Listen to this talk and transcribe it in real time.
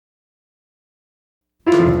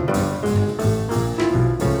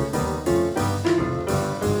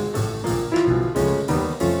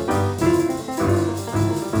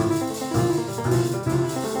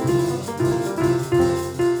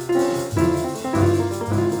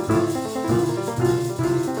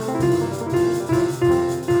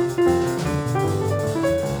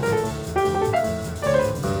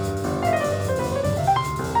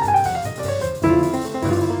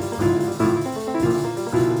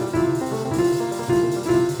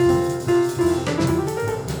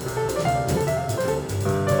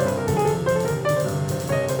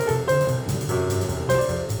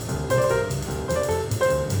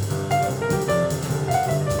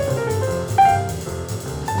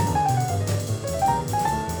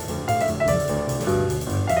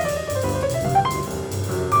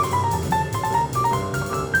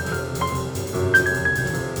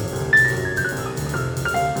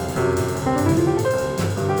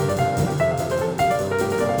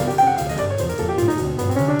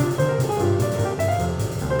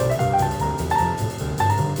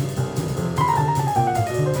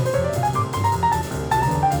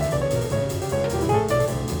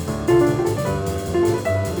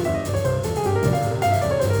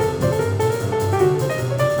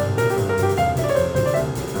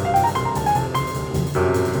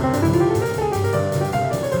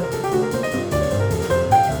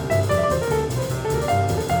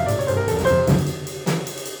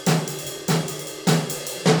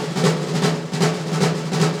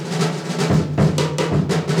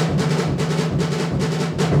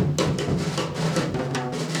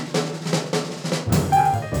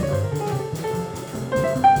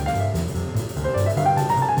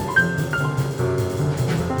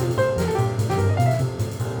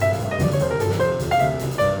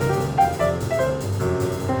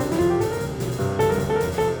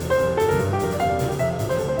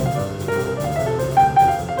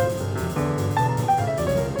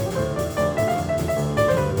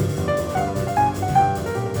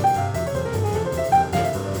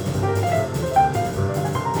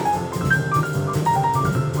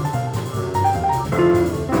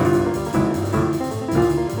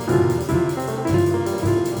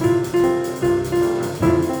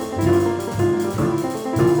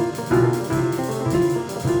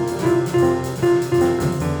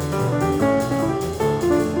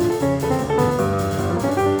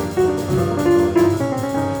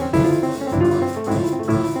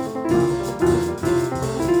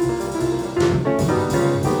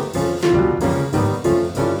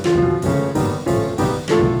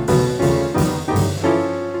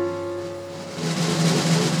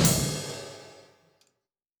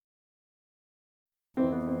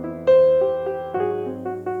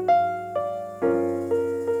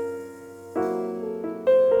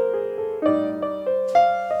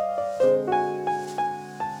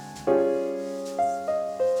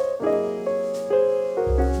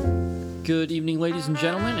Good evening, ladies and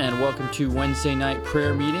gentlemen, and welcome to Wednesday Night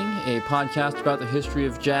Prayer Meeting, a podcast about the history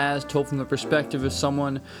of jazz told from the perspective of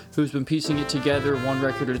someone who's been piecing it together one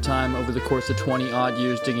record at a time over the course of 20-odd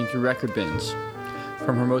years digging through record bins.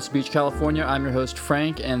 From Hermosa Beach, California, I'm your host,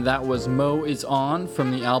 Frank, and that was Mo Is On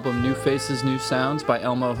from the album New Faces, New Sounds by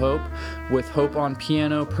Elmo Hope, with Hope on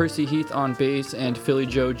piano, Percy Heath on bass, and Philly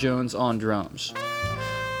Joe Jones on drums.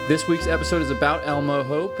 This week's episode is about Elmo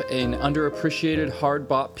Hope, an underappreciated hard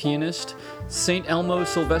bop pianist. St. Elmo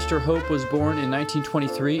Sylvester Hope was born in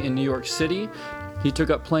 1923 in New York City. He took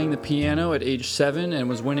up playing the piano at age 7 and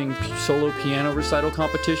was winning solo piano recital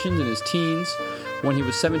competitions in his teens. When he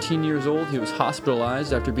was 17 years old, he was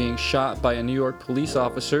hospitalized after being shot by a New York police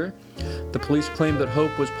officer. The police claimed that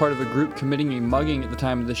Hope was part of a group committing a mugging at the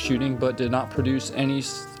time of the shooting, but did not produce any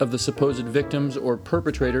of the supposed victims or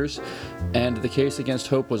perpetrators, and the case against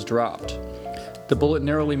Hope was dropped. The bullet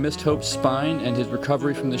narrowly missed Hope's spine, and his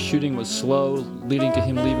recovery from the shooting was slow, leading to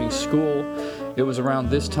him leaving school. It was around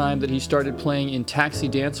this time that he started playing in taxi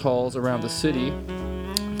dance halls around the city.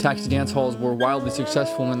 Taxi dance halls were wildly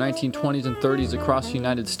successful in the 1920s and 30s across the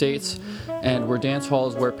United States, and were dance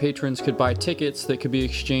halls where patrons could buy tickets that could be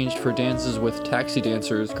exchanged for dances with taxi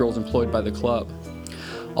dancers, girls employed by the club.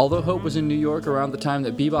 Although Hope was in New York around the time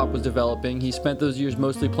that bebop was developing, he spent those years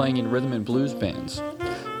mostly playing in rhythm and blues bands.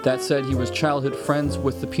 That said, he was childhood friends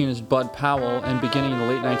with the pianist Bud Powell, and beginning in the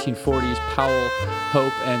late 1940s, Powell,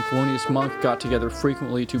 Hope, and Thelonious Monk got together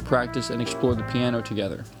frequently to practice and explore the piano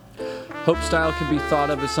together. Hope's style can be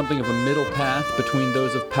thought of as something of a middle path between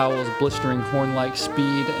those of Powell's blistering horn-like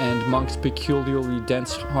speed and Monk's peculiarly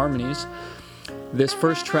dense harmonies. This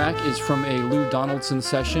first track is from a Lou Donaldson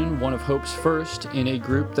session, one of Hope's first, in a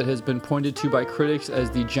group that has been pointed to by critics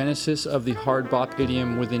as the genesis of the hard bop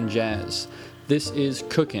idiom within jazz. This is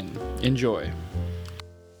Cookin'. Enjoy.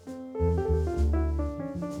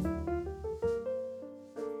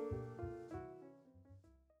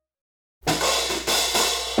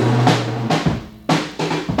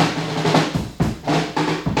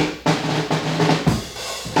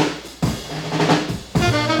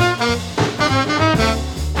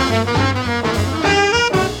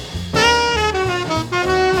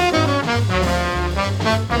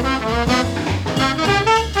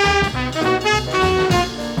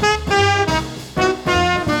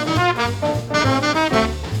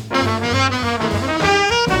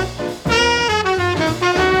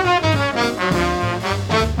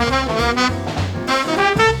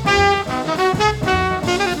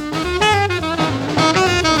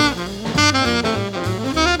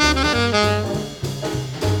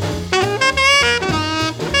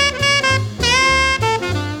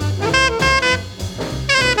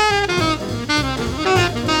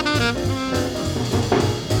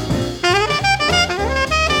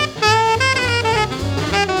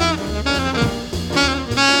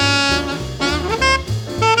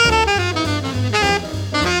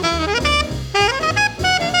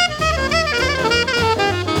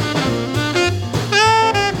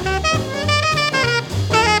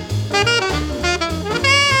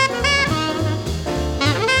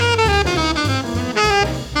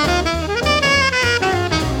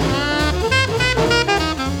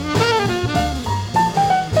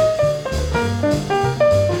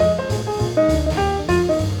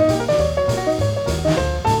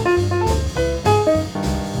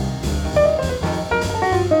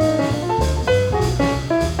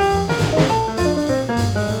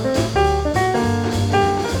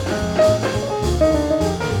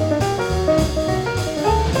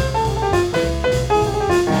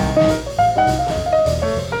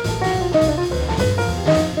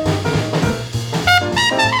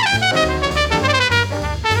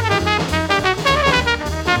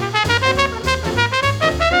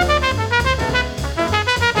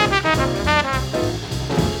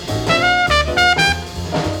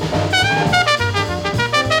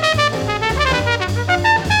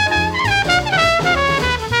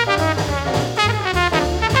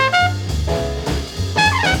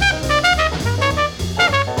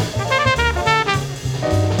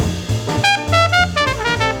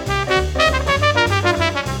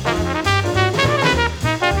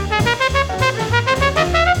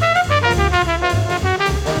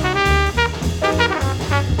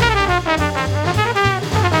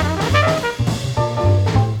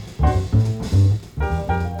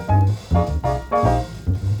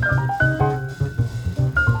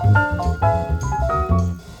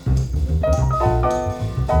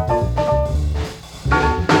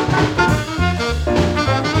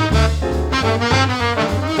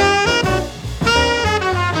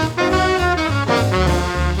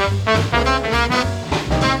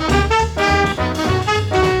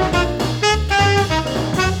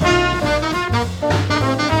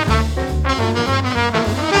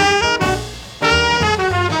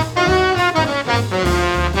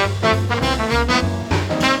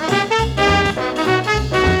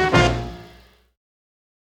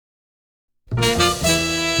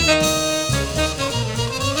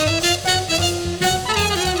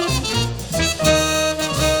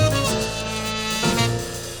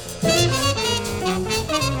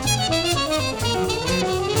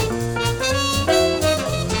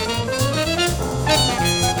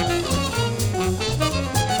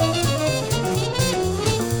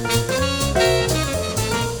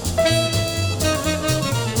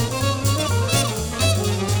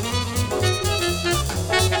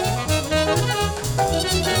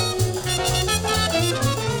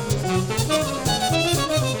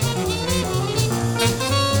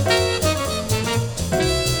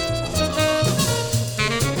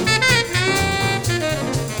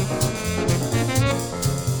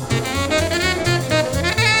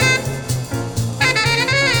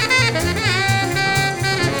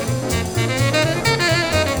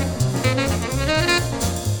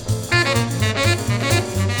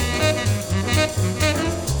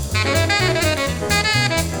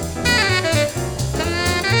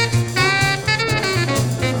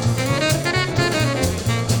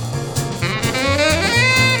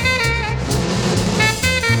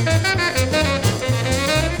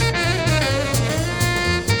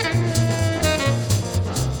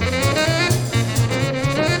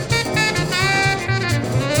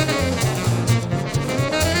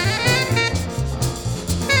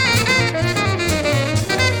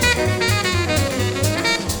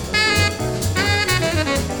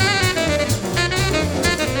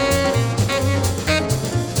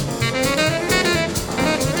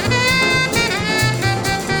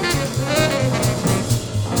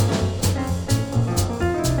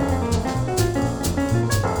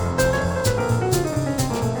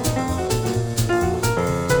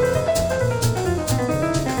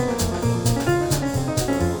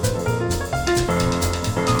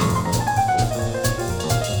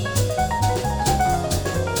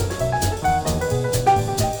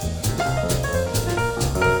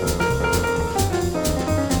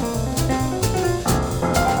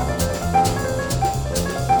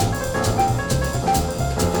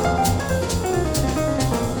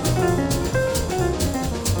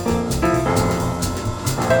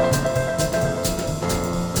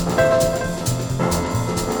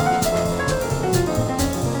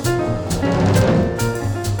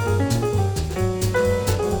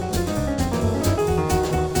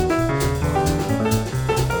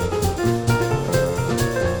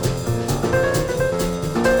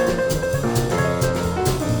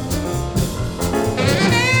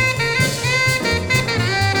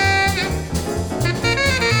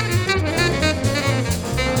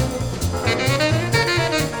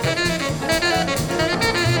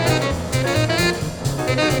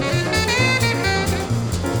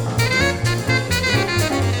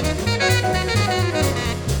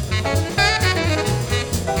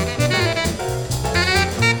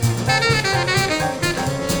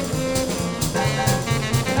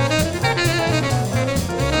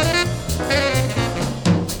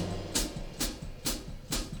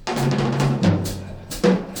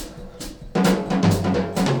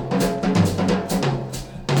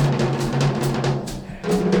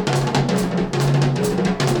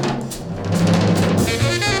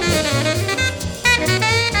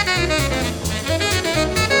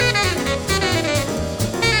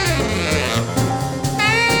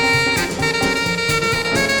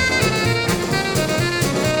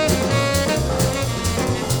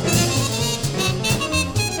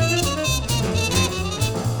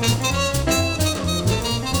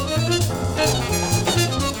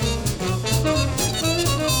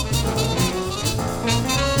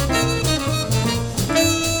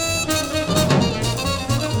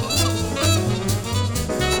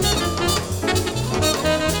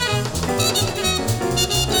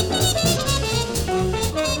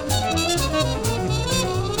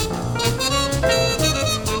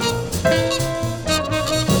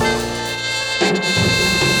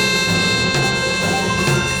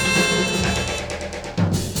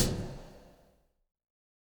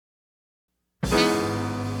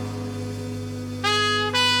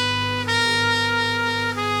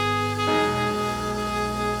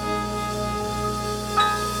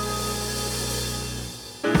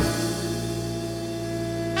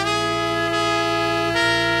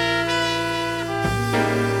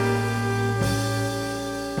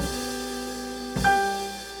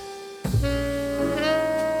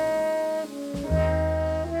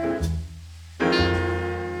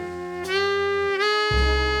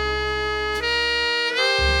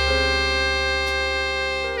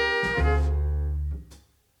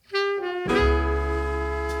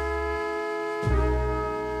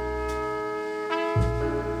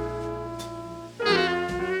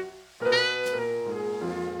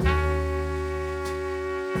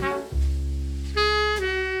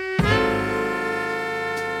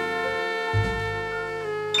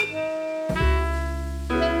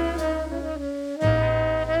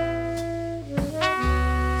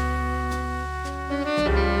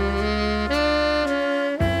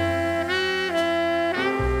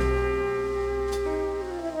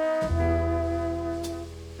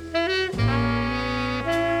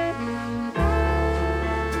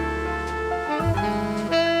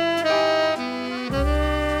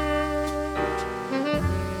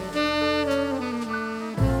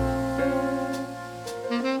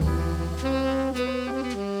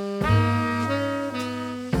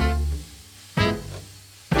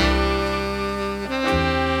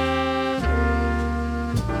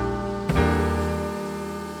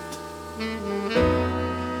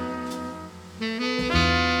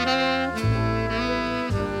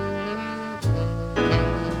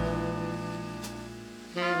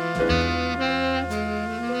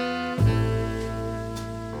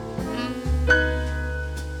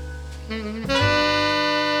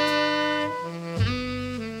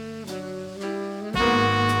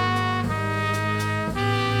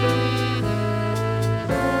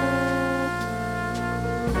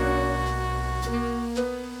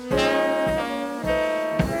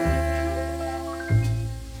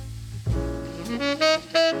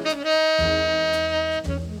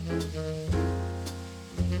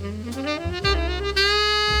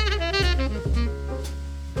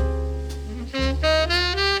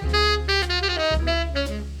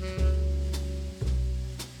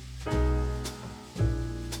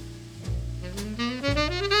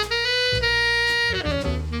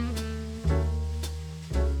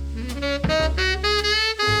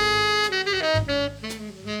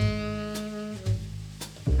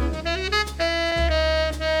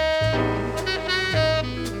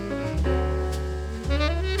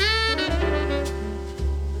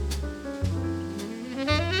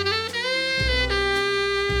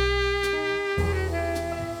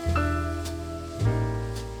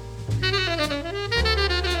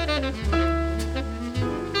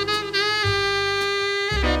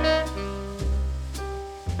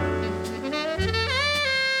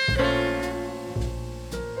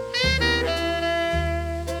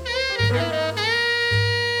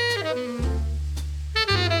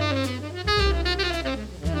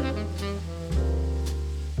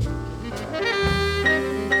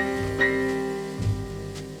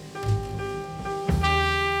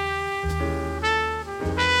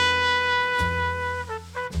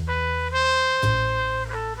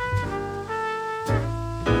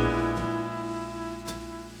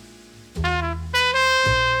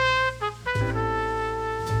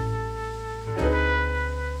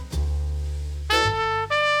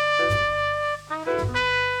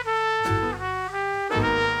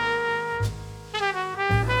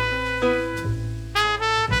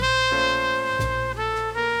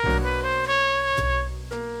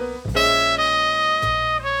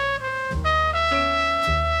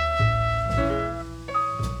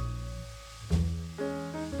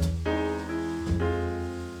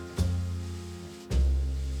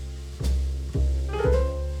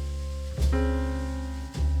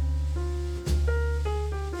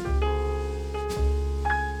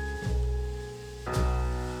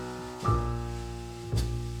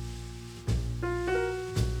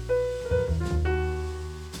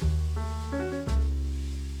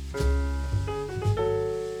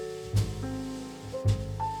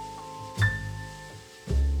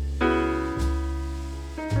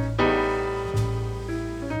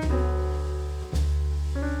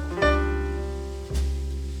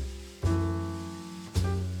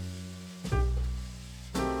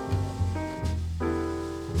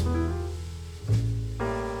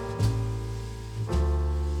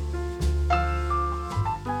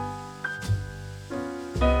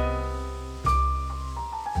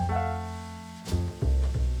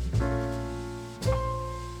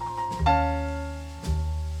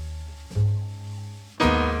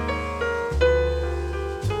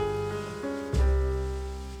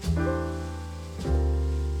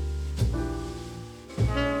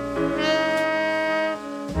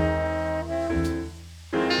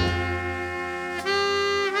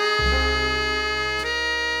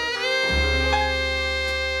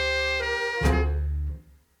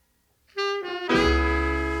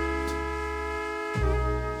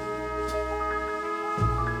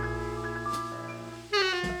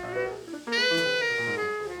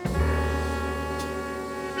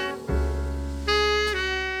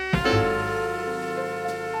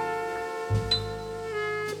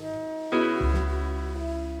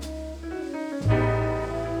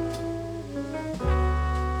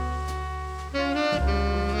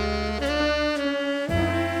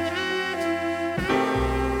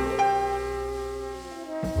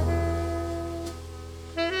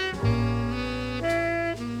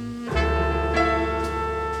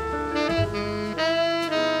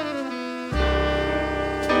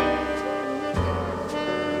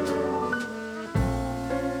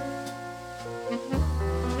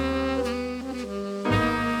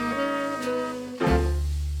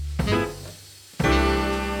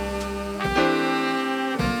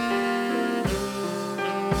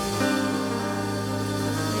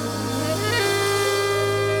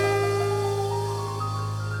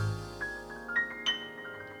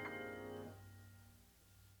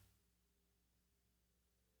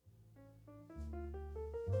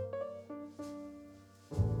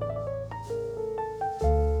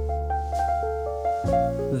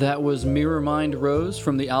 That was Mirror Mind Rose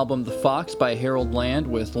from the album The Fox by Harold Land,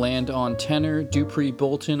 with Land on tenor, Dupree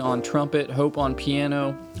Bolton on trumpet, Hope on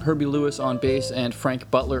piano, Herbie Lewis on bass, and Frank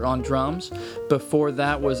Butler on drums. Before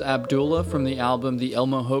that was Abdullah from the album The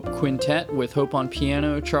Elmo Hope Quintet, with Hope on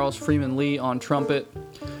piano, Charles Freeman Lee on trumpet,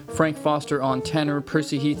 Frank Foster on tenor,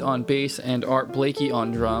 Percy Heath on bass, and Art Blakey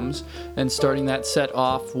on drums. And starting that set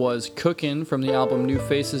off was Cookin' from the album New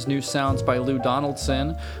Faces, New Sounds by Lou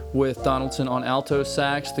Donaldson, with Donaldson on alto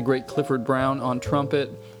sax, the great Clifford Brown on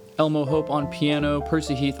trumpet, Elmo Hope on piano,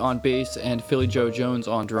 Percy Heath on bass, and Philly Joe Jones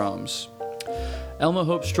on drums. Elmo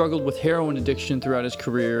Hope struggled with heroin addiction throughout his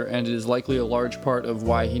career, and it is likely a large part of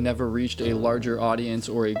why he never reached a larger audience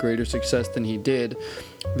or a greater success than he did.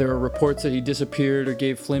 There are reports that he disappeared or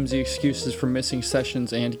gave flimsy excuses for missing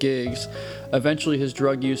sessions and gigs. Eventually, his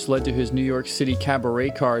drug use led to his New York City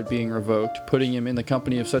cabaret card being revoked, putting him in the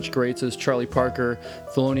company of such greats as Charlie Parker,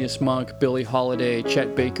 Thelonious Monk, Billie Holiday,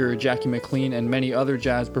 Chet Baker, Jackie McLean, and many other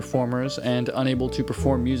jazz performers, and unable to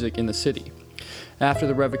perform music in the city. After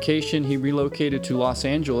the revocation, he relocated to Los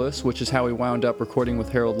Angeles, which is how he wound up recording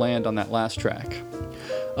with Harold Land on that last track.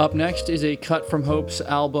 Up next is a cut from Hope's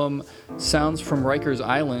album Sounds from Rikers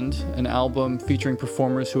Island, an album featuring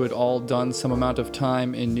performers who had all done some amount of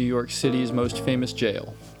time in New York City's most famous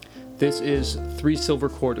jail. This is 3 Silver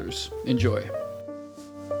Quarters. Enjoy.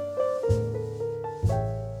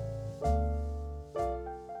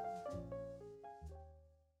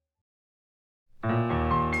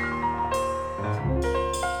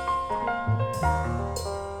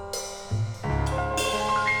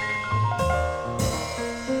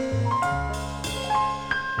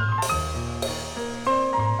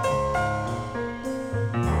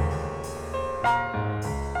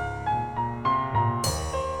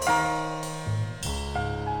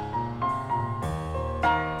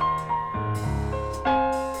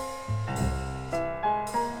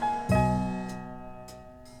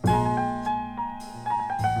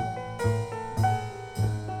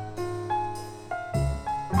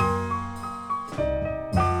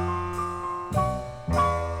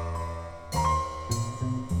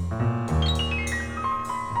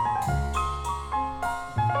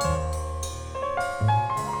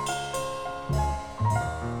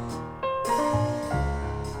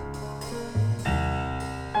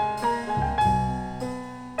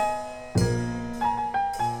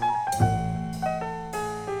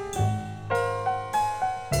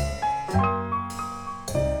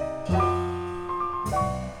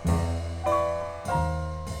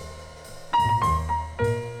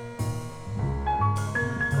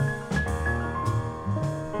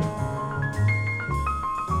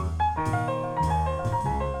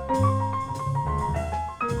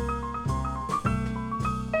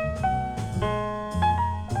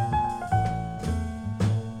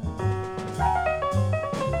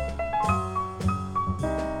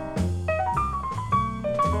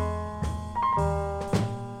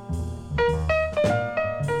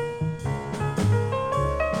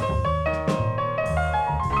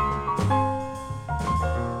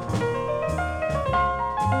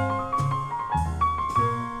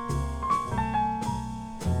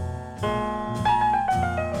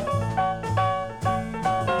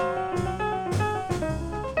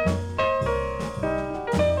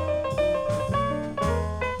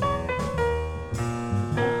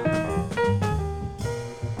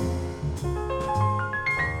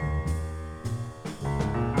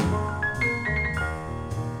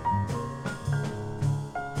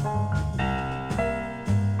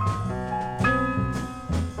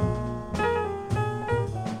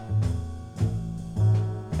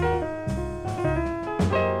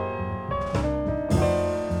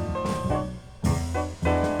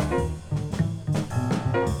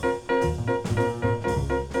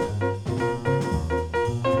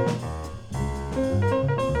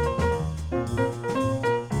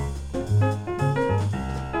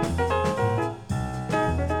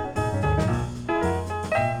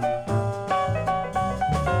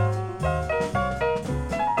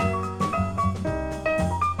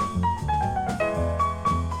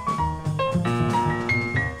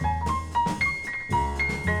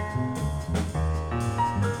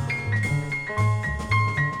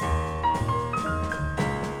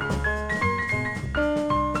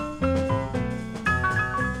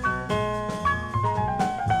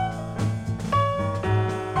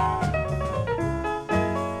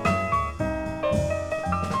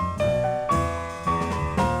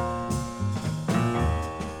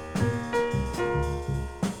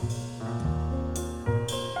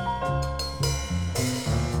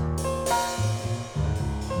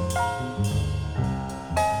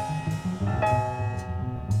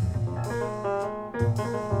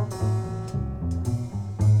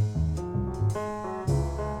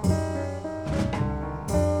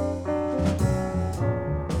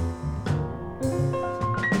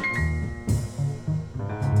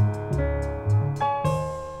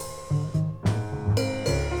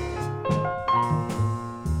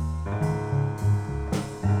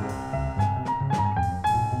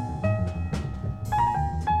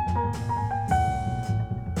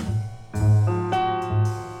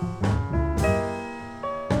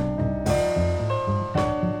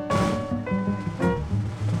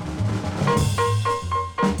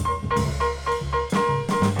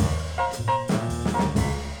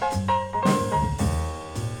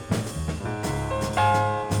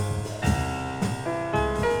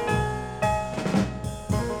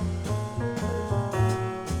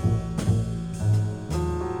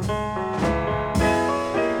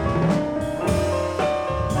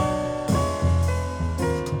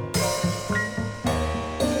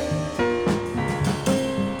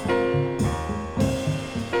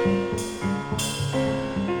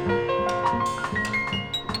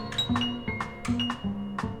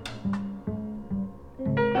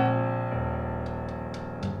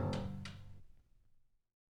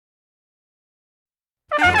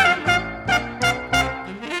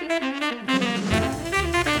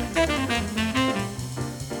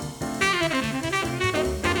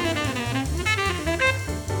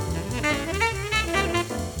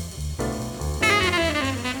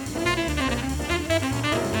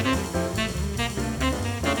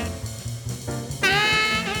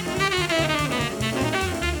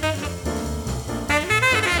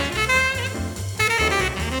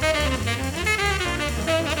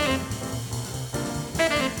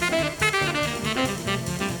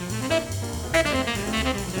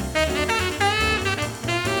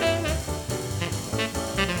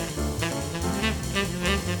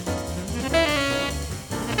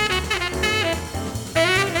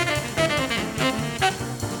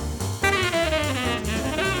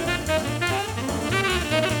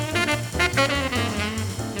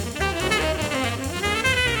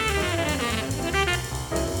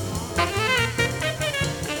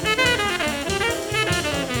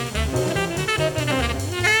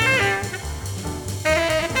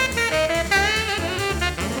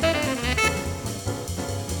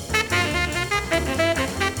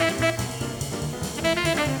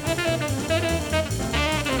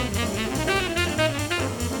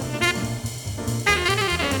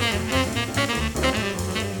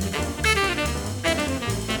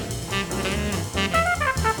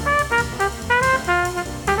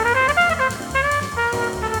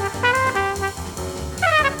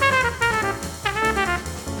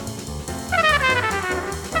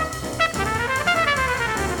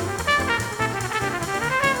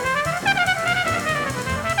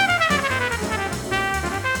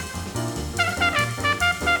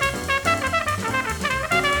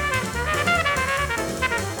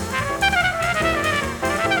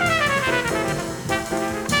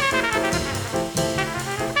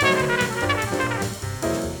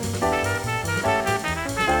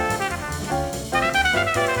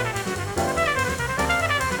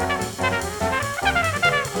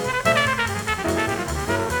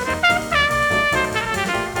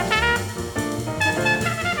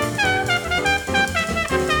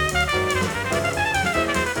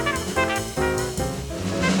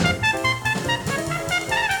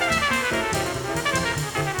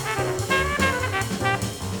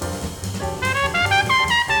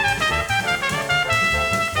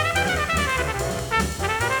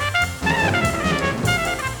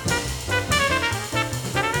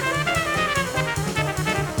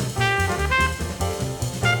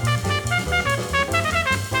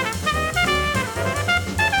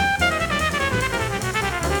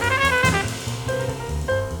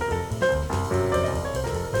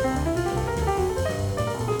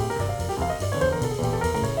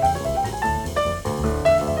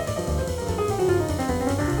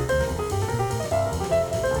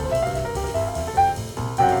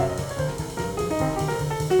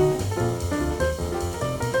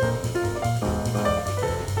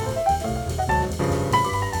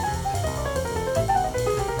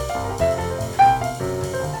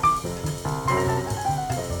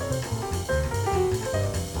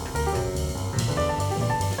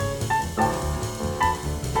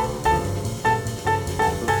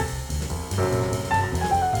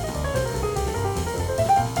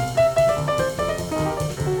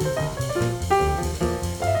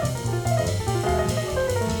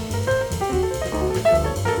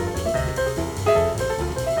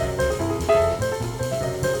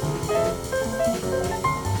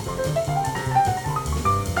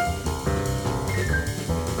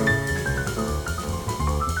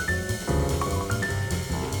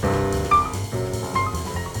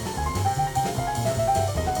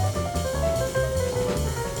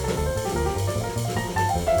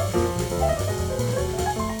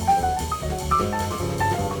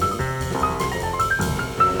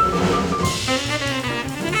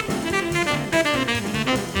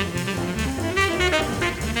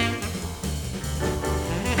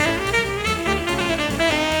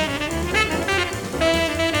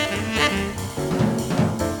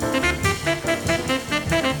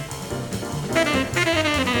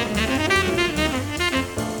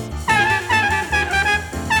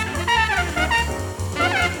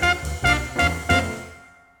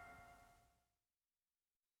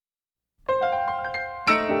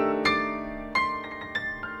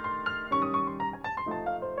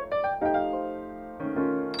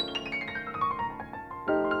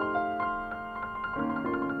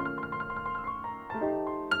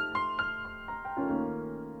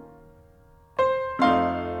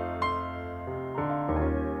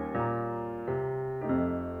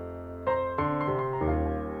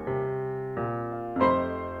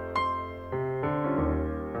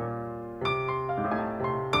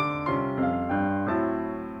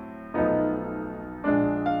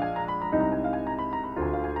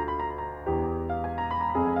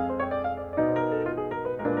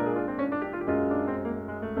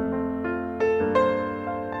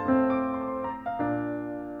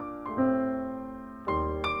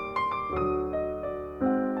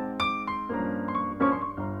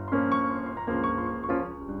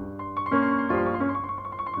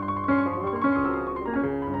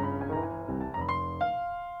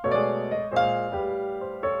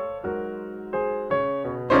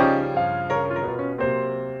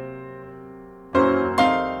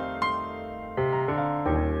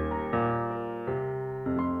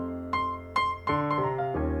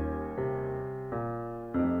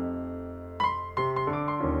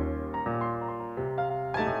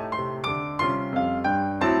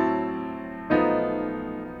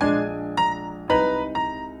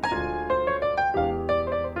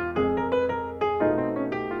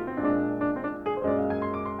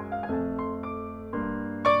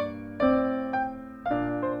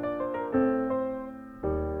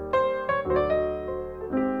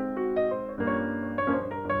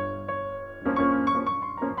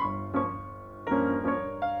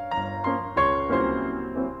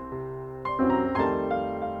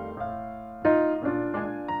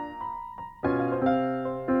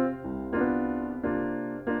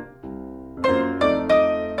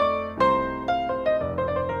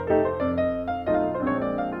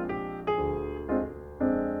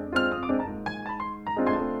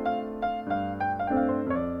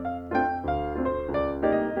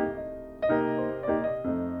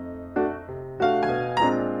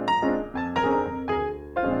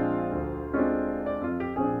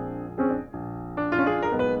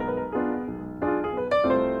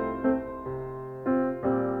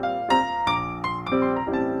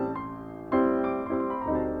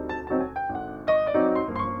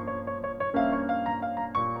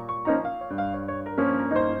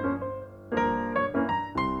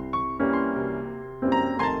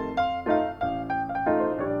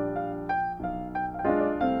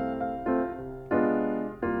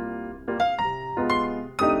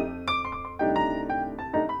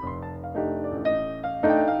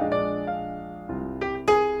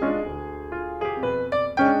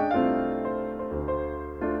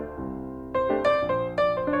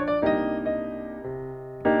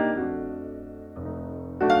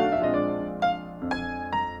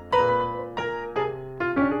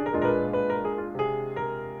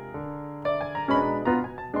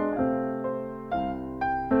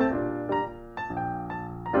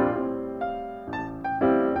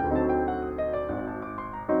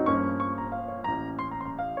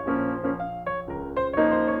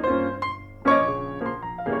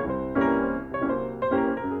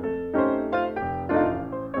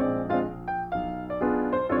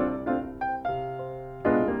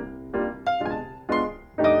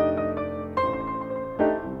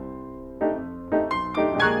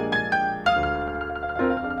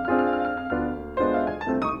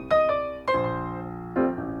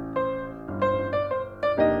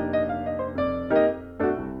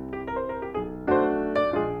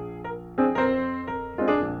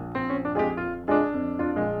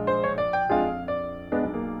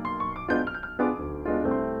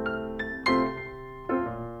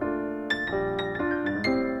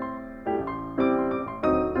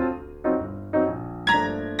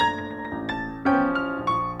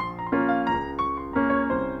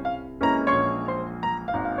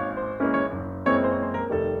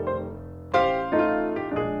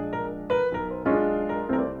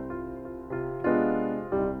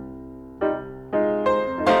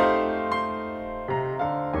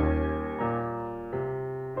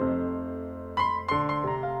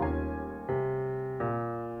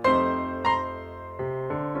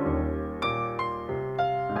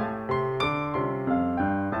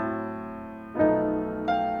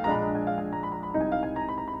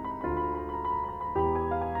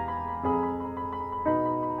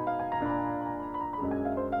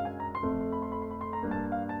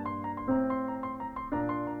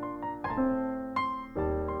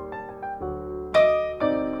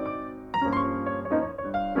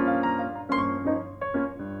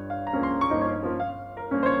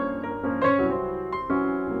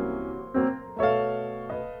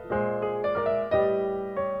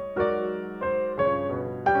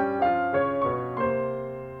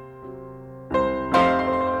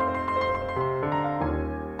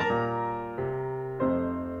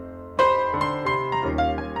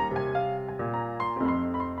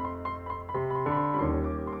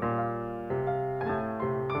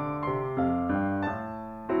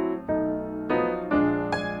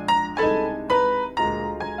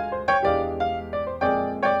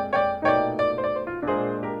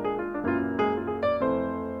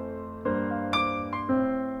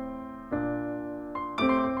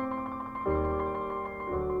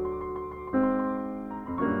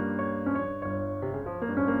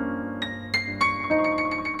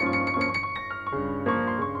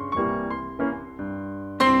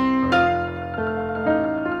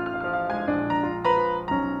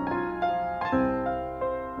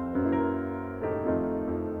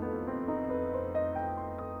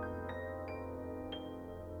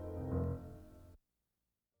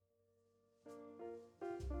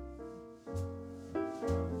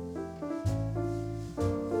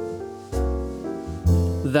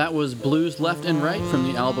 That was Blues Left and Right from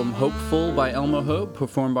the album Hopeful by Elmo Hope,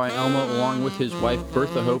 performed by Elmo along with his wife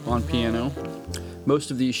Bertha Hope on piano.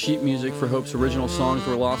 Most of the sheet music for Hope's original songs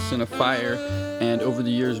were lost in a fire, and over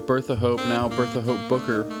the years Bertha Hope, now Bertha Hope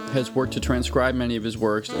Booker, has worked to transcribe many of his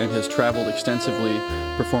works and has traveled extensively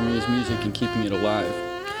performing his music and keeping it alive.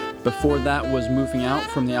 Before that was Moving Out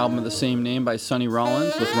from the album of the same name by Sonny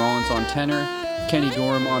Rollins, with Rollins on tenor, Kenny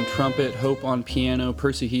Dorham on trumpet, Hope on piano,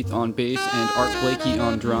 Percy Heath on bass, and Art Blakey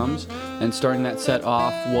on drums. And starting that set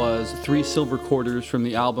off was Three Silver Quarters from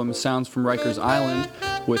the album Sounds from Rikers Island,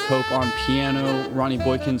 with Hope on piano, Ronnie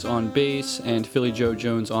Boykins on bass, and Philly Joe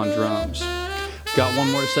Jones on drums. Got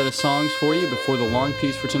one more set of songs for you before the long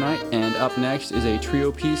piece for tonight, and up next is a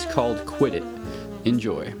trio piece called Quit It.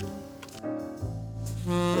 Enjoy.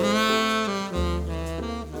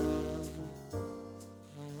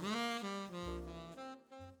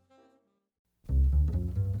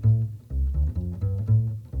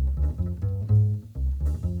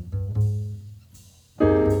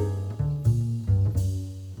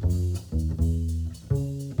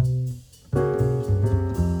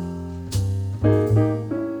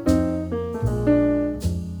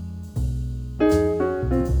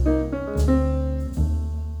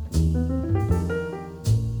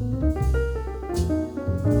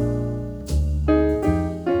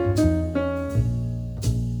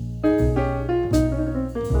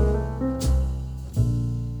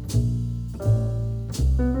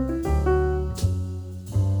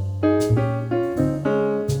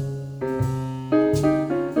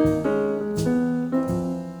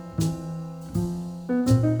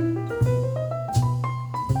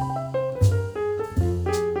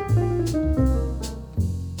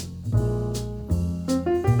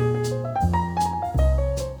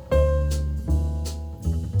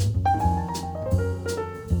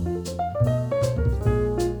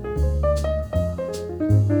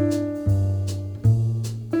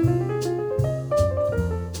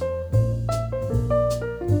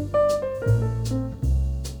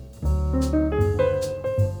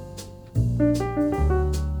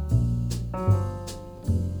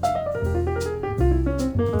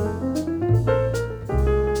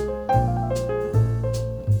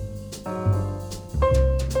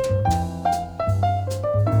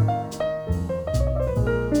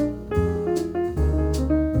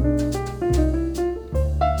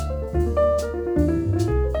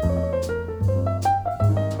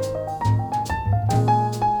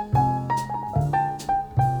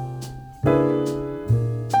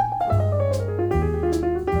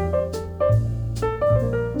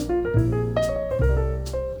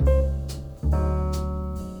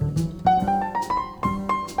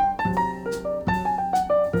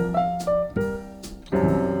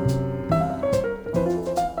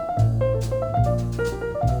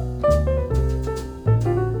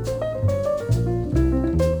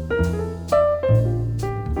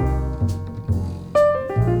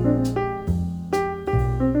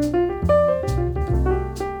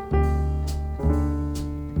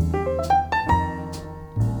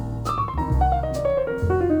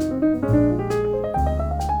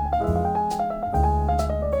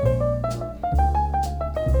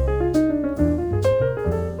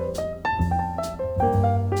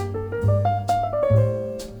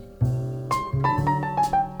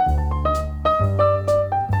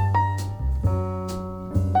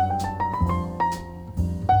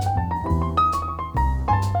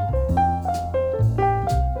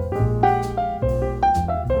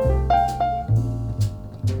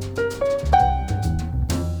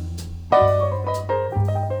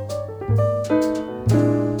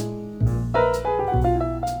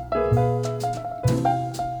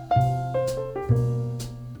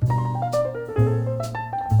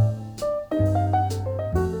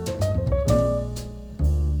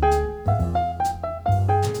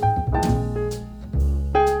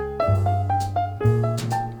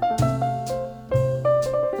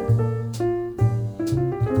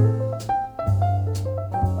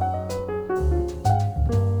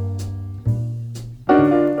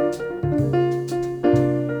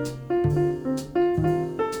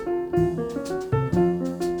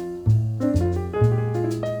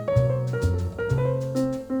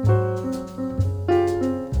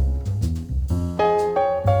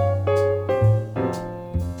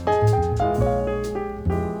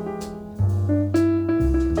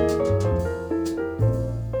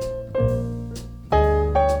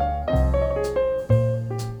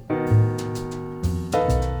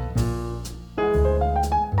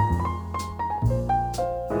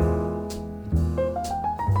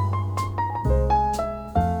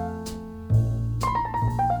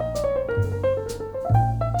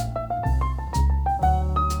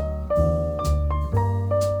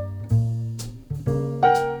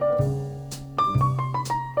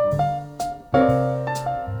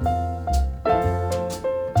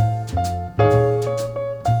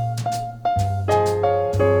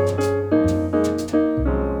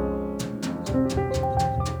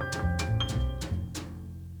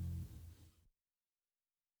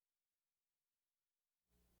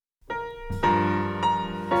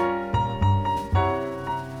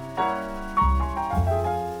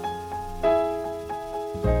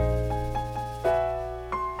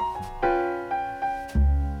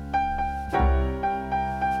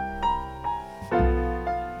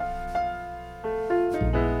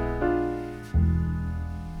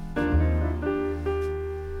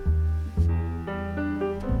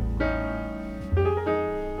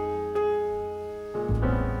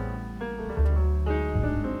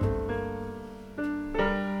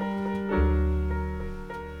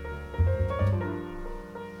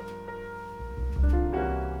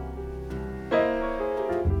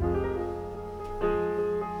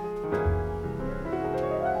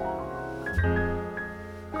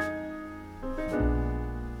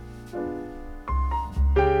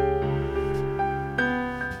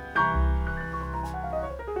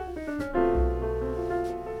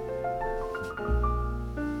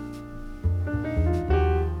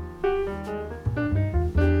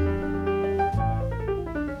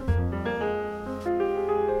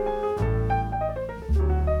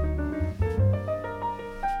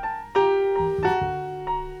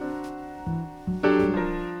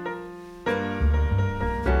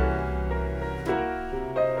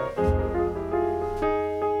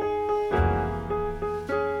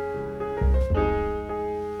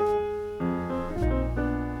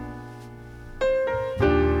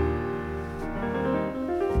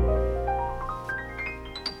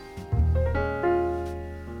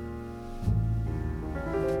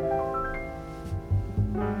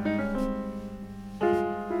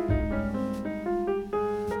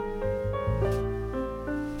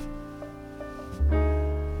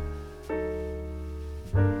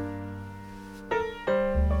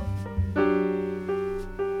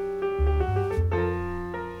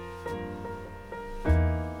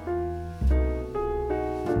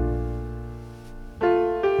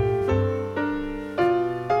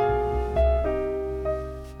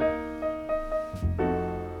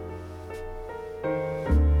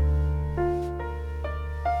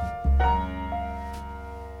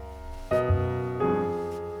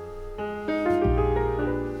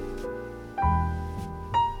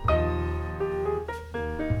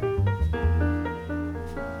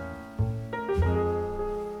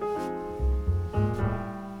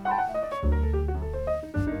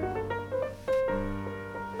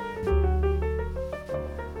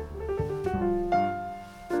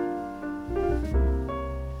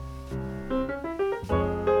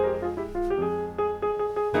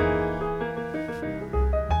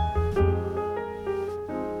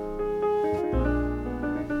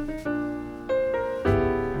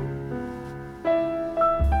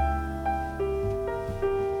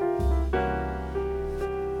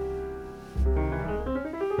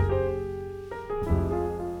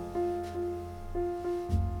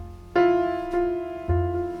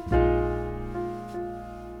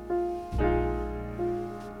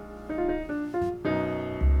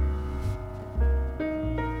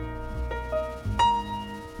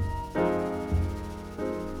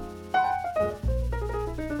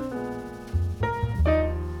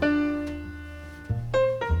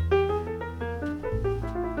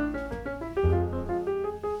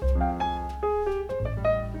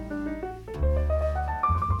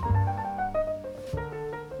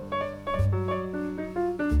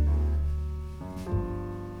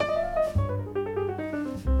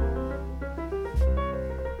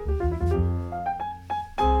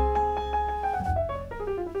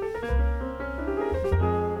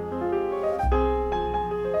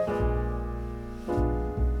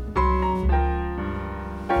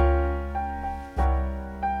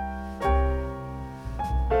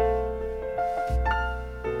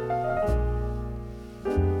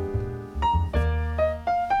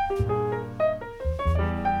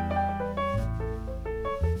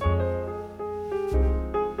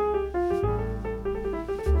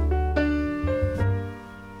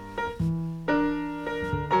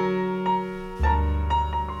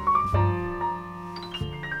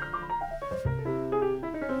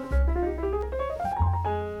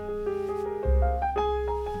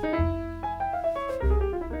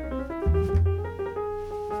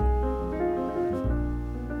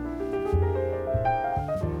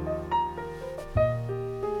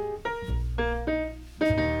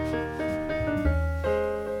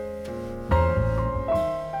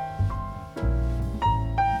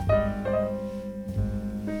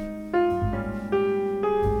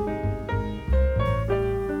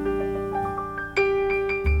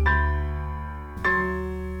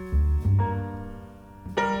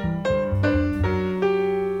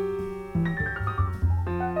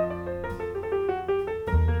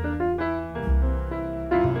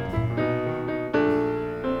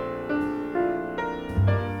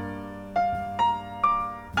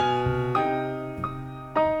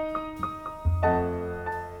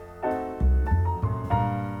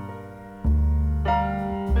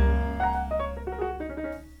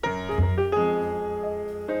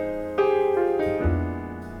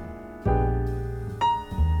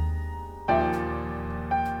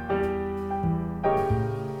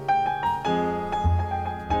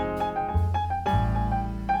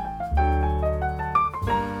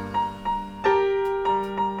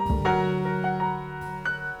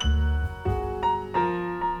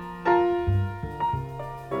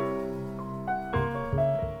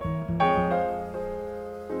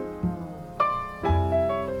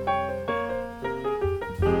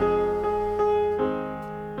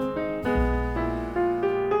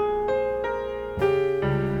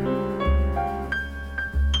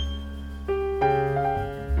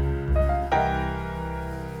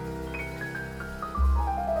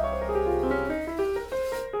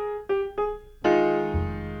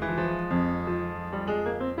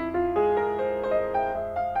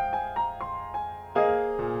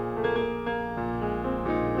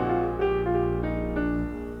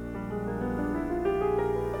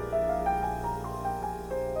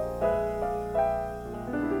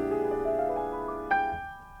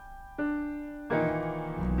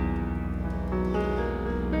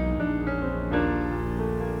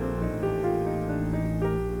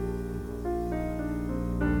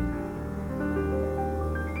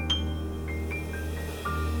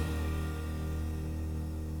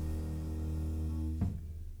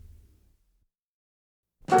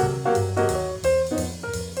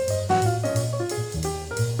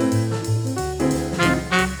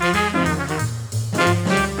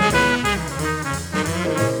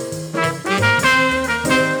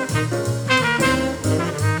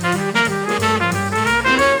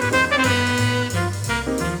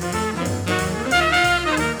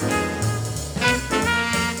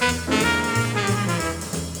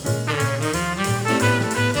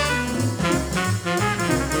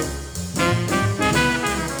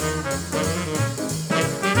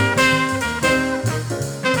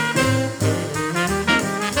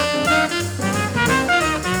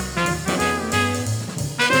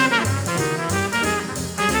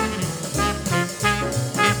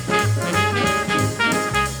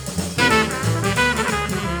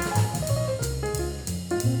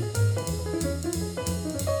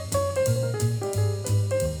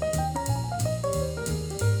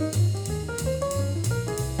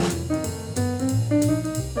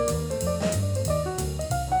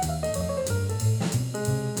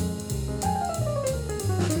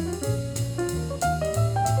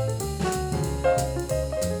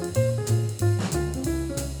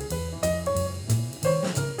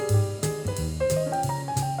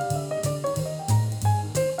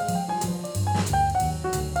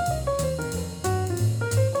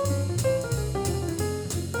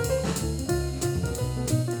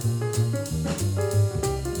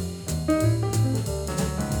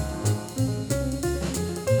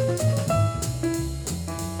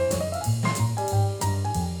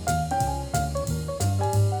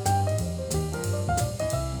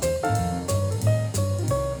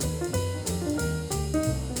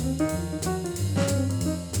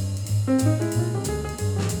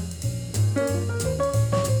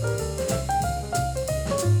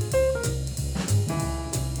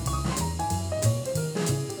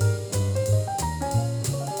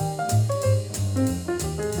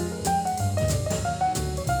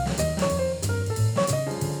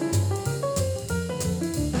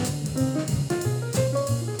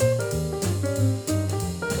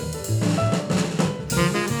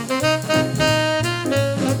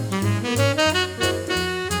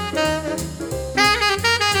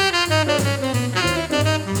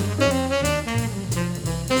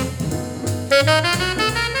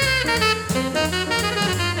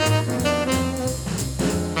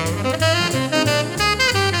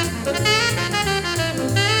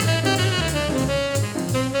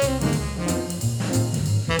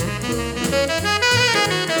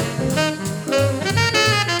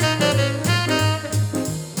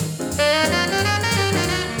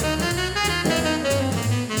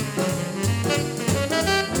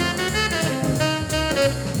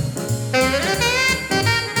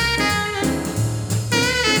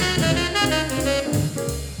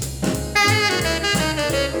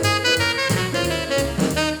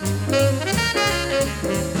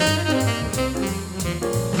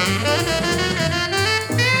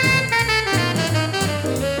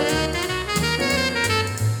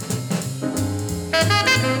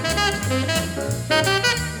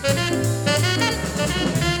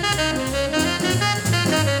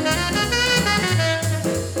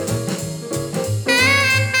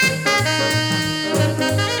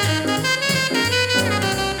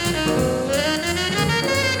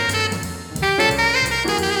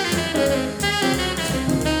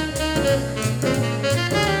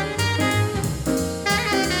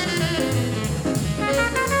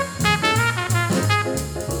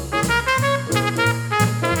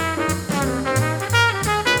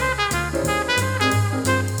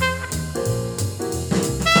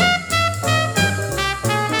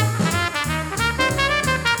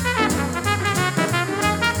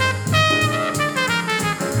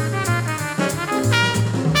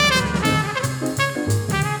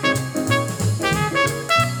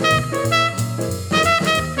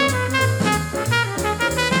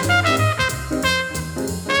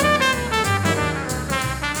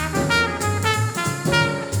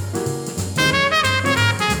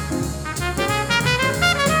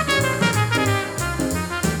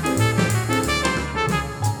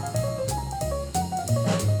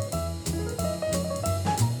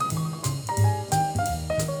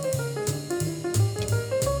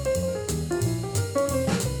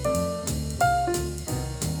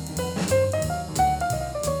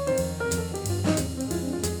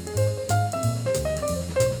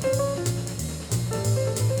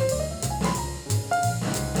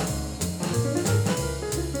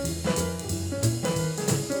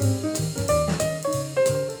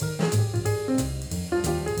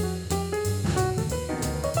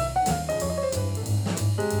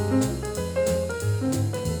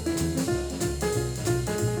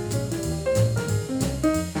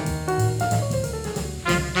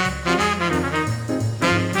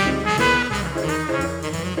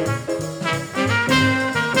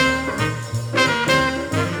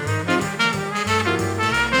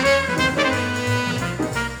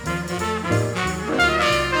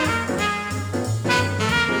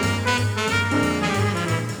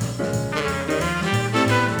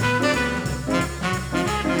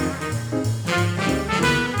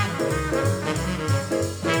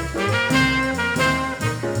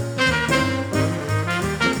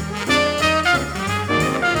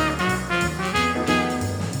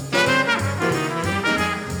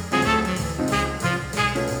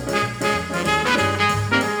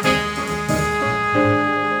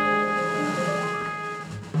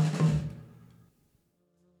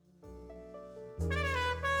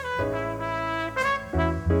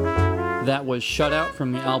 That was Shutout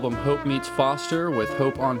from the album Hope Meets Foster, with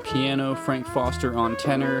Hope on piano, Frank Foster on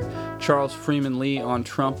tenor, Charles Freeman Lee on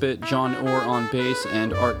trumpet, John Orr on bass,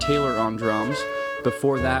 and Art Taylor on drums.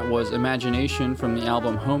 Before that was Imagination from the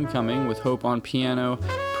album Homecoming, with Hope on piano,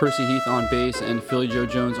 Percy Heath on bass, and Philly Joe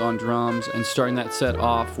Jones on drums. And starting that set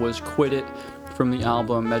off was Quit It from the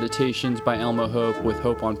album Meditations by Elmo Hope, with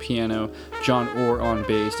Hope on piano, John Orr on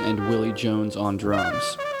bass, and Willie Jones on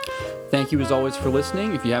drums. Thank you as always for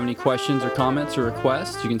listening. If you have any questions or comments or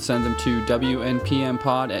requests, you can send them to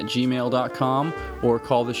wnpmpod@gmail.com or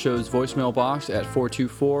call the show's voicemail box at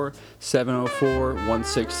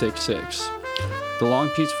 424-704-1666. The long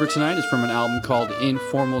piece for tonight is from an album called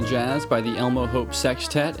Informal Jazz by the Elmo Hope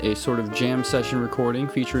Sextet, a sort of jam session recording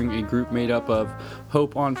featuring a group made up of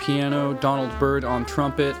Hope on piano, Donald Byrd on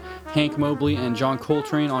trumpet, Hank Mobley and John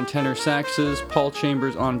Coltrane on tenor saxes, Paul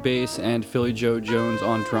Chambers on bass, and Philly Joe Jones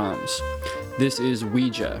on drums. This is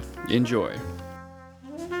Ouija. Enjoy.